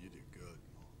 You did good,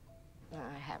 Mom.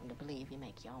 I happen to believe you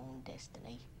make your own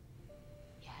destiny.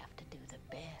 You have to do the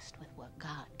best with what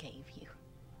God gave you.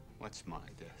 What's my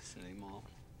destiny, Mom?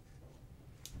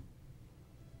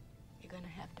 You're gonna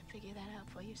have to figure that out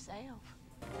for yourself.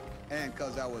 And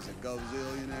because I was a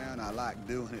gazillionaire and I liked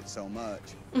doing it so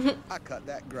much, I cut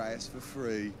that grass for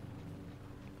free.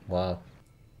 Wow.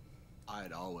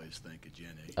 I'd always think of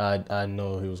Jenny. I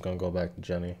knew he was gonna go back to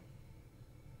Jenny.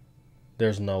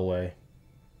 There's no way.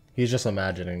 He's just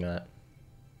imagining that.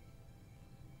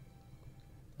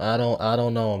 I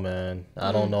don't know, man.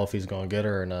 I don't know if he's gonna get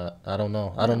her or not. I don't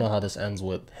know. I don't know how this ends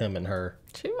with him and her.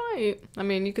 She might. I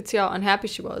mean, you could see how unhappy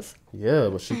she was. Yeah,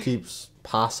 but she keeps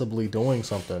possibly doing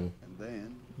something. And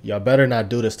then Y'all better not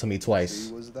do this to me twice.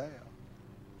 she was there.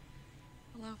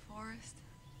 Hello, Forrest.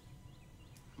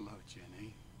 Hello,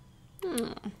 Jenny.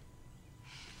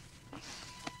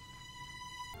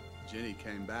 Jenny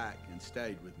came back and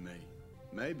stayed with me.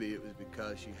 Maybe it was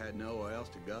because she had nowhere else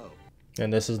to go.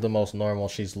 And this is the most normal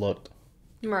she's looked.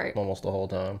 Right. Almost the whole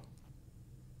time.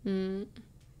 Mm.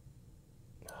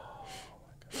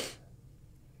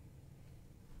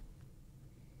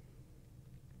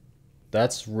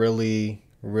 That's really,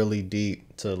 really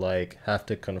deep to like have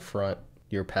to confront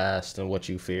your past and what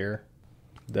you fear.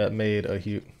 That made a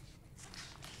huge...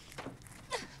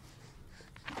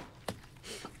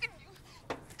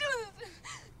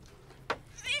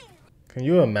 Can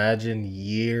you imagine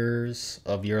years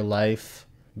of your life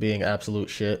being absolute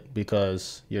shit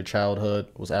because your childhood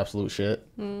was absolute shit?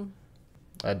 Mm.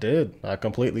 I did. I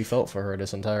completely felt for her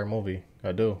this entire movie.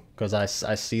 I do. Because I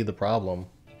see the problem.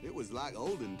 It was like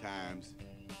olden times.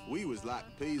 We was like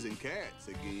peas and carrots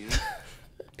again.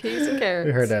 Peas and carrots.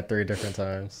 We heard that 3 different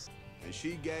times. And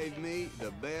she gave me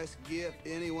the best gift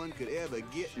anyone could ever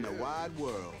get in the wide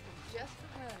world. Just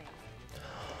for honey.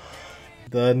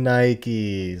 The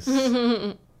Nikes.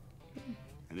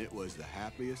 And it was the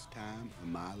happiest time of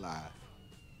my life.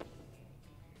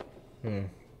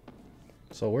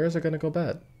 So where is it going to go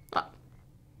bad?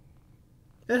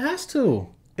 It has to.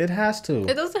 It has to.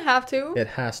 It doesn't have to. It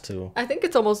has to. I think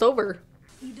it's almost over.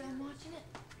 You done watching it?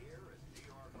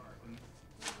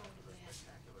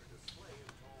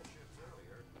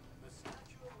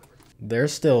 They're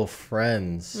still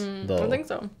friends, though. I think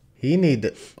so. He need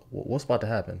to... What's about to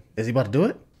happen? Is he about to do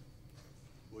it?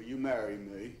 Will you marry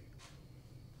me?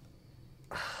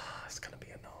 It's going to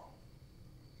be a no.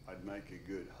 I'd make a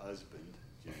good husband,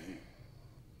 Jenny.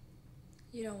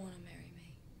 You don't want to marry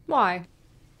me. Why?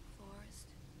 Forrest,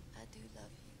 I do love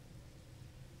you.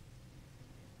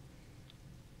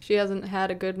 She hasn't had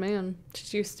a good man.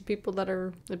 She's used to people that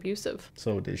are abusive.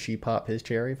 So did she pop his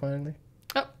cherry finally?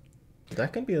 Oh.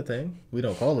 That can be a thing. We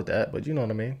don't call it that, but you know what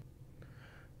I mean.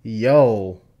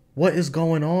 Yo, what is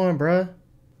going on, bruh?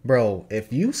 Bro,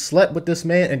 if you slept with this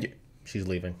man and she's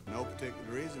leaving. No particular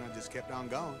reason, I just kept on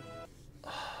going.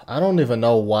 I don't even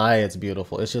know why it's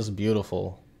beautiful. It's just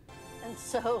beautiful. And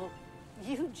so,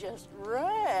 you just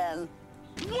ran.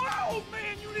 Whoa,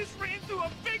 man, you just ran through a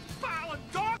big pile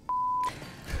of dog.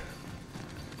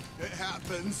 It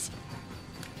happens.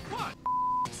 What?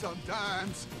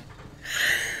 Sometimes.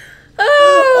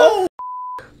 Oh!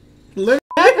 Look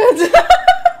what happened.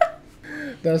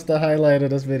 That's the highlight of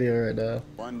this video right now.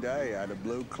 One day, out of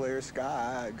blue, clear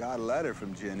sky, I got a letter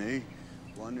from Jenny,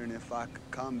 wondering if I could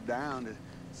come down to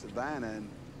Savannah and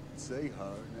see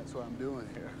her, and that's what I'm doing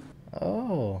here.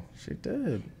 Oh, she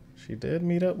did. She did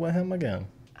meet up with him again.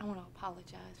 I want to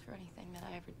apologize for anything that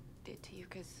I ever did to you,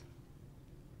 because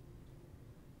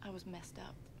I was messed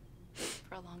up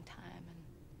for a long time.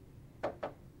 And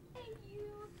thank you.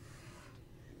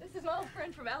 This is my old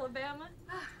friend from Alabama.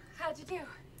 How'd you do?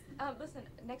 Listen,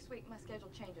 next week my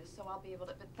schedule changes, so I'll be able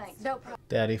to, but thanks. No problem.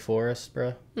 Daddy Forrest,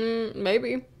 bruh.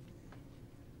 Maybe.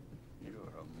 You're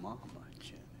a mama,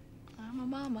 Jenny. I'm a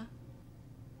mama.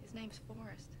 His name's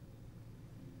Forrest.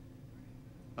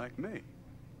 Like me.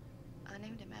 I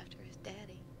named him after his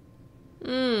daddy.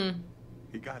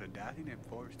 He got a daddy named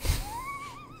Forrest.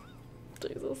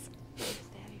 Jesus. His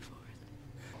daddy Forrest.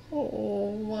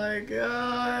 Oh my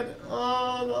god.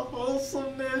 Oh, the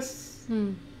wholesomeness.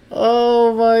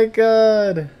 Oh my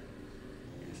god.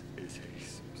 Is he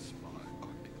smart?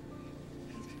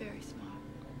 He's very smart.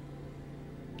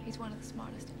 He's one of the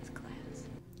smartest in his class.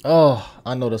 Oh,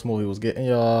 I know this movie was getting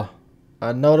y'all.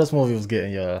 I know this movie was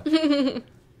getting y'all.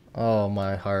 Oh,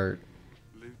 my heart.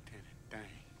 Lieutenant Dane.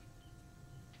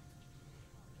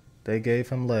 They gave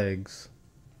him legs.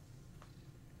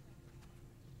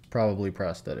 Probably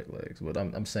prosthetic legs, but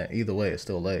I'm saying either way, it's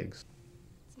still legs.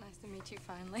 meet you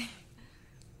finally.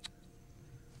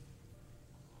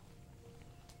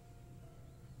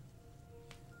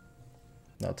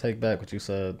 Now take back what you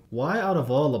said. Why out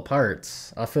of all the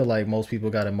parts, I feel like most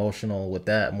people got emotional with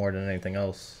that more than anything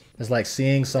else. It's like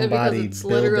seeing somebody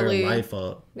build their life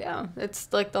up. Yeah,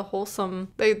 it's like the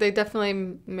wholesome. They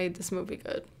definitely made this movie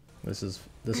good. This is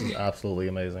absolutely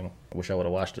amazing. I wish I would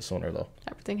have watched it sooner though.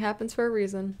 Everything happens for a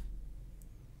reason.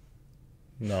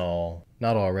 No,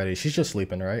 not already. She's just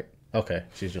sleeping, right? Okay,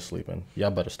 she's just sleeping.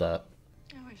 Y'all better stop.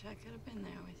 I wish I could have been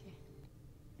there with you.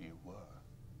 You were.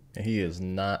 And he is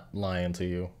not lying to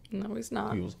you. No, he's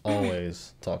not. He was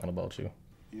always talking about you.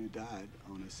 You died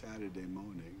on a Saturday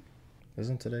morning.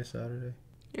 Isn't today Saturday?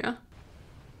 Yeah.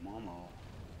 Mama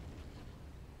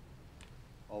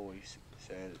always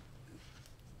said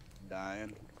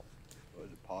dying was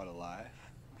a part of life.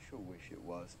 I sure wish it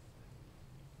was.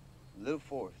 Little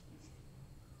Forrest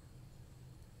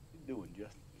is doing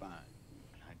just fine.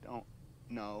 I don't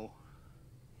know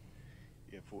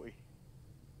if we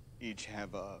each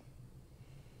have a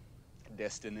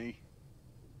destiny.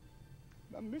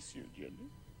 I miss you,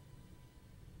 Jenny.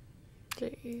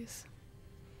 Jeez.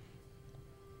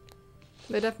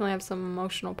 They definitely have some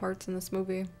emotional parts in this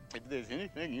movie. If there's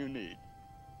anything you need,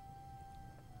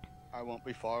 I won't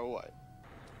be far away.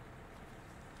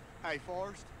 Hey,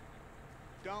 Forrest,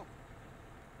 don't.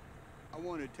 I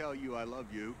want to tell you I love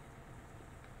you.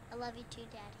 I love you too,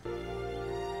 Daddy.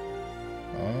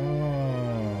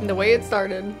 Oh. The way it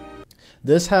started.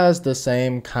 This has the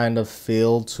same kind of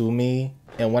feel to me.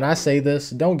 And when I say this,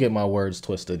 don't get my words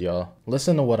twisted, y'all.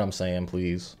 Listen to what I'm saying,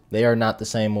 please. They are not the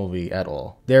same movie at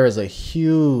all. There is a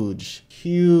huge,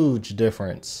 huge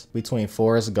difference between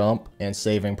Forrest Gump and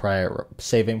Saving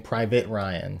Private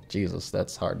Ryan. Jesus,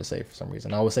 that's hard to say for some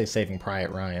reason. I always say Saving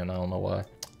Private Ryan. I don't know why.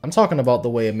 I'm talking about the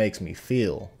way it makes me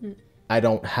feel. I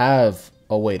don't have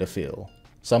a way to feel.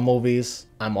 Some movies,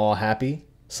 I'm all happy.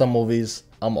 Some movies,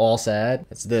 I'm all sad.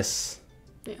 It's this.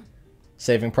 Yeah.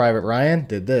 Saving Private Ryan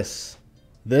did this.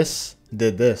 This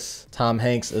did this. Tom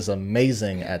Hanks is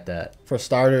amazing at that. For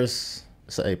starters,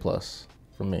 it's an A+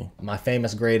 for me. My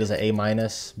famous grade is an A-,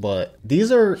 but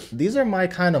these are my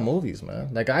kind of movies,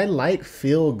 man. Like, I like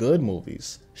feel-good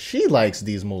movies. She likes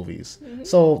these movies.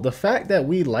 So the fact that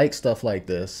we like stuff like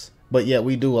this, but yet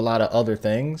we do a lot of other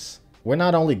things, we're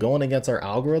not only going against our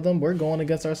algorithm, we're going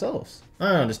against ourselves.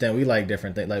 I understand we like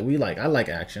different things. Like I like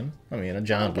action. I mean, a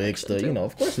John Wick stuff, you know,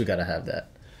 of course we gotta have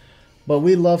that. But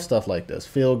we love stuff like this.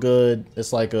 Feel good.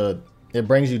 It's like it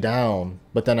brings you down,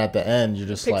 but then at the end you're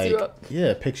just like,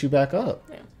 yeah, it picks you back up.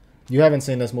 Yeah. You haven't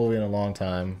seen this movie in a long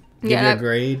time. Give me a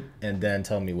grade and then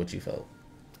tell me what you felt.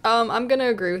 I'm gonna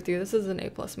agree with you. This is an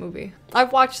A+ movie.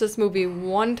 I've watched this movie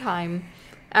one time,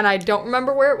 and I don't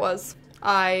remember where it was.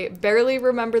 I barely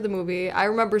remember the movie. I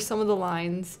remember some of the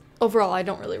lines. Overall, I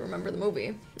don't really remember the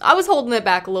movie. I was holding it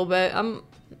back a little bit.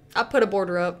 I put a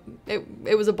border up.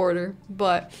 It was a border,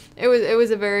 but it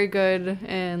was a very good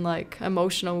and like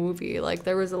emotional movie. Like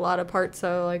there was a lot of parts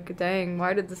so like, dang,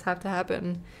 why did this have to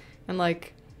happen? And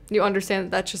like you understand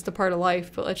that that's just a part of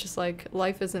life, but it's just like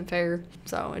life isn't fair.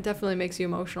 So it definitely makes you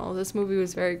emotional. This movie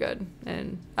was very good,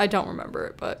 and I don't remember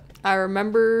it, but I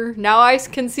remember now. I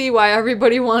can see why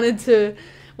everybody wanted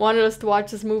us to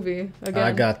watch this movie again.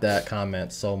 I got that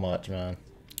comment so much, man.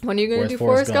 When are you gonna do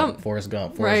Forrest Gump? Forrest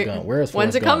Gump. Right. Where is Forrest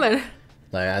When's it Gump? coming?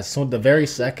 Like as soon the very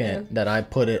second that I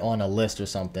put it on a list or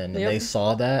something, and they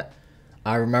saw that,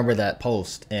 I remember that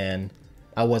post, and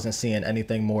I wasn't seeing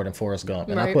anything more than Forrest Gump,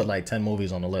 and I put like 10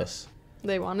 movies on the list.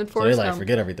 They wanted Forrest Gump. So they like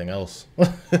forget everything else.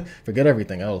 Forget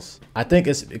everything else. I think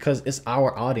it's because it's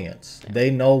our audience. Yeah. They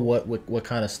know what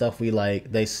kind of stuff we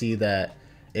like. They see that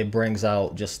it brings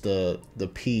out just the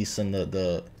peace and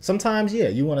the sometimes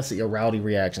you want to see a rowdy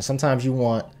reaction. Sometimes you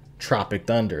want Tropic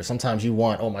Thunder. Sometimes you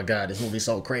want, oh my god, this movie's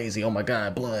so crazy. Oh my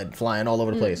god, blood flying all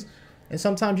over the place. And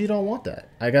sometimes you don't want that.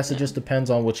 I guess it just depends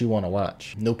on what you want to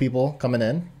watch. New people coming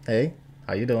in. Hey,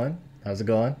 how you doing? How's it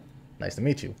going? Nice to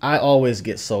meet you. I always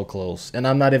get so close, and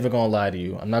I'm not even gonna lie to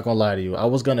you. I'm not gonna lie to you. I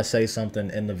was gonna say something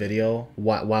in the video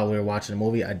while we were watching the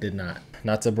movie. I did not.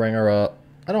 Not to bring her up.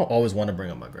 I don't always want to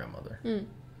bring up my grandmother.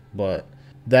 But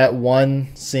that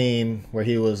one scene where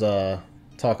he was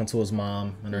talking to his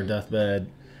mom in her deathbed,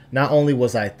 not only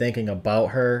was I thinking about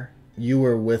her, you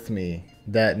were with me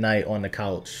that night on the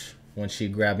couch when she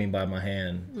grabbed me by my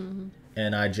hand.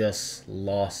 And I just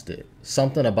lost it.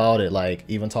 Something about it, like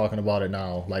even talking about it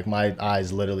now, like my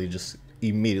eyes literally just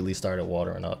immediately started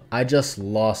watering up. I just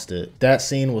lost it. That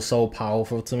scene was so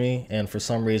powerful to me, and for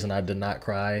some reason I did not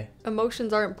cry.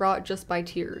 Emotions aren't brought just by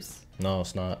tears. No,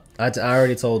 it's not. I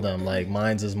already told them, like,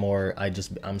 mine's is more,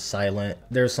 I'm silent.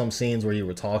 There's some scenes where you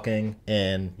were talking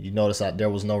and you notice that there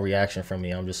was no reaction from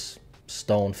me. I'm just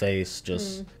stone faced,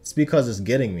 it's because it's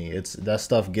getting me. That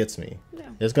stuff gets me. Yeah.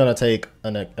 It's gonna take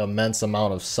an immense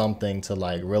amount of something to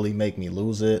like really make me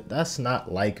lose it. That's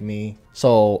not like me.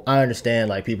 So I understand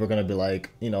like people are gonna be like,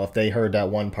 you know, if they heard that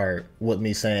one part with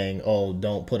me saying, oh,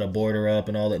 don't put a border up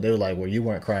and all that, they were like, well, you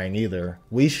weren't crying either.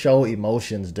 We show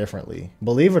emotions differently.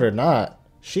 Believe it or not,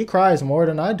 she cries more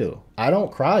than I do. I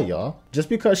don't cry, y'all. Just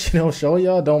because she don't show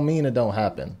y'all don't mean it don't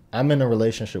happen. I'm in a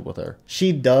relationship with her.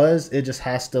 She does. It just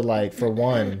has to, like, for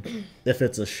one, if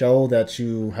it's a show that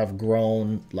you have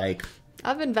grown, like...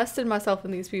 I've invested myself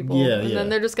in these people. And then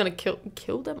they're just going to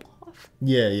kill them off.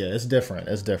 Yeah, it's different.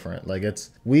 It's different. Like,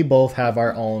 we both have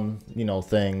our own, you know,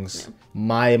 things. Yeah.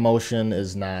 My emotion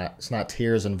is it's not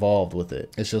tears involved with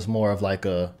it. It's just more of like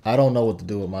I don't know what to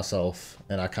do with myself.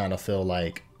 And I kind of feel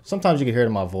like... Sometimes you can hear it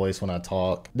in my voice when I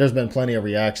talk. There's been plenty of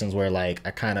reactions where like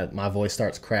my voice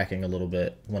starts cracking a little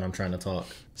bit when I'm trying to talk.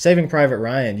 Saving Private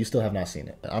Ryan, you still have not seen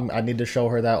it. I need to show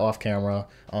her that off camera.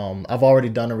 I've already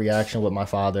done a reaction with my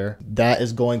father. That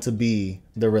is going to be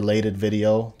the related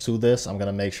video to this. I'm going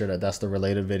to make sure that that's the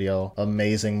related video.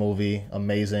 Amazing movie,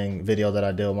 amazing video that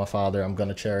I did with my father. I'm going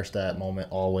to cherish that moment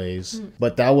always.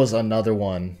 But that was another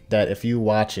one that if you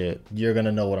watch it, you're going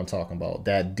to know what I'm talking about.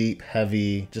 That deep,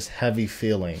 heavy, just heavy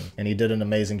feeling. And he did an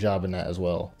amazing job in that as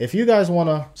well. If you guys want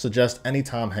to suggest any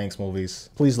Tom Hanks movies,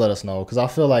 please let us know. Because I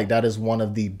feel like that is one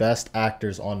of the best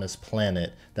actors on this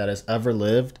planet that has ever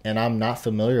lived, and I'm not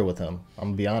familiar with him. I'm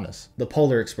gonna be honest. The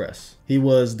Polar Express. He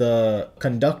was the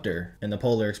conductor in the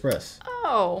Polar Express.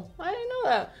 Oh, I didn't know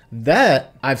that.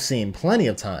 That I've seen plenty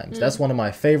of times. That's one of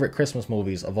my favorite Christmas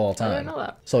movies of all time. I didn't know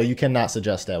that. So you cannot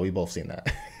suggest that. We both seen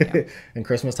that. Yeah. And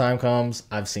Christmas time comes,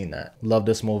 I've seen that. Love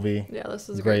this movie. Yeah, this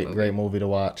is a great movie to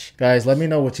watch. Guys, let me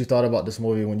know what you thought about this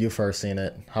movie when you first seen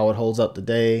it. How it holds up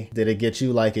today. Did it get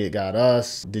you like it got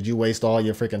us? Did you waste all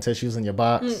your freaking tissues in your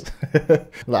box?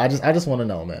 I just want to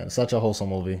know, man. It's such a wholesome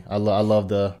movie. I love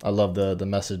the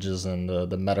messages and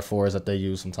the metaphors that they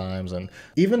use sometimes, and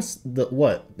even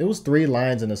it was 3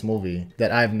 lines in this movie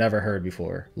that I've never heard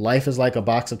before. Life is like a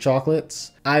box of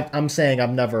chocolates. I'm saying I've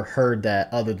never heard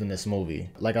that other than this movie.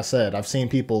 Like I said, I've seen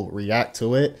people react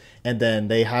to it and then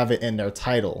they have it in their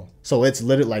title. So it's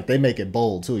literally like they make it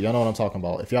bold too. Y'all know what I'm talking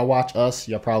about. If y'all watch us,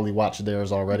 y'all probably watched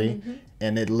theirs already.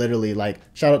 And it literally, like,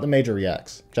 shout out to Major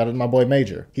Reacts. Shout out to my boy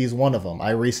Major. He's one of them.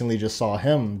 I recently just saw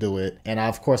him do it. And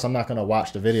of course, I'm not going to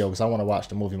watch the video because I want to watch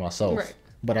the movie myself. Right.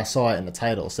 But I saw it in the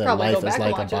title. It said, probably life is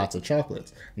like a box of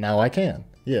chocolates. Now I can.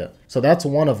 Yeah. So that's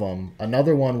one of them.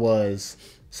 Another one was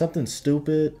something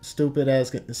stupid. Stupid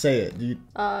as... Say it.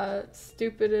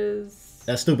 Stupid is...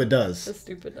 As stupid does. As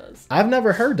stupid does. I've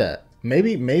never heard that.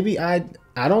 Maybe I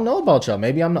don't know about y'all.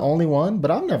 Maybe I'm the only one, but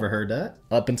I've never heard that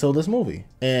up until this movie.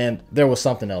 And there was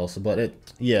something else, but there's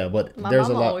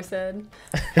a lot. Always said.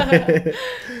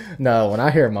 No, when I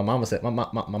hear my mama said, my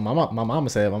mama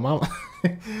said,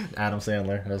 Adam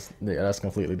Sandler. That's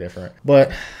completely different.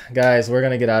 But guys, we're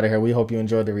gonna get out of here. We hope you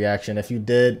enjoyed the reaction. If you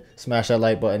did, smash that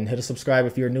like button. Hit a subscribe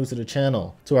if you're new to the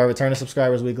channel. To our returning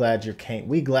subscribers, we are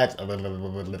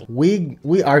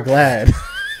glad.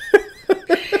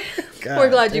 God,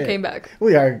 we're glad you came back.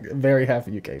 We are very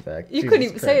happy you came back. You couldn't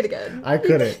even say it again. I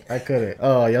couldn't.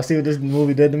 Oh, y'all see what this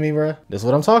movie did to me, bro? This is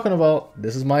what I'm talking about.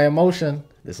 This is my emotion.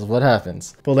 This is what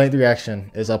happens. Full length reaction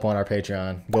is up on our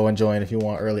Patreon. Go and join if you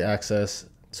want early access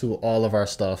to all of our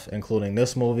stuff, including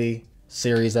this movie,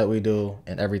 series that we do,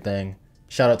 and everything.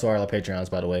 Shout out to our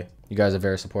Patreons, by the way. You guys are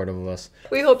very supportive of us.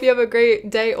 We hope you have a great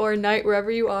day or night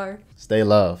wherever you are. Stay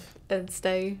love. And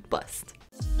stay blessed.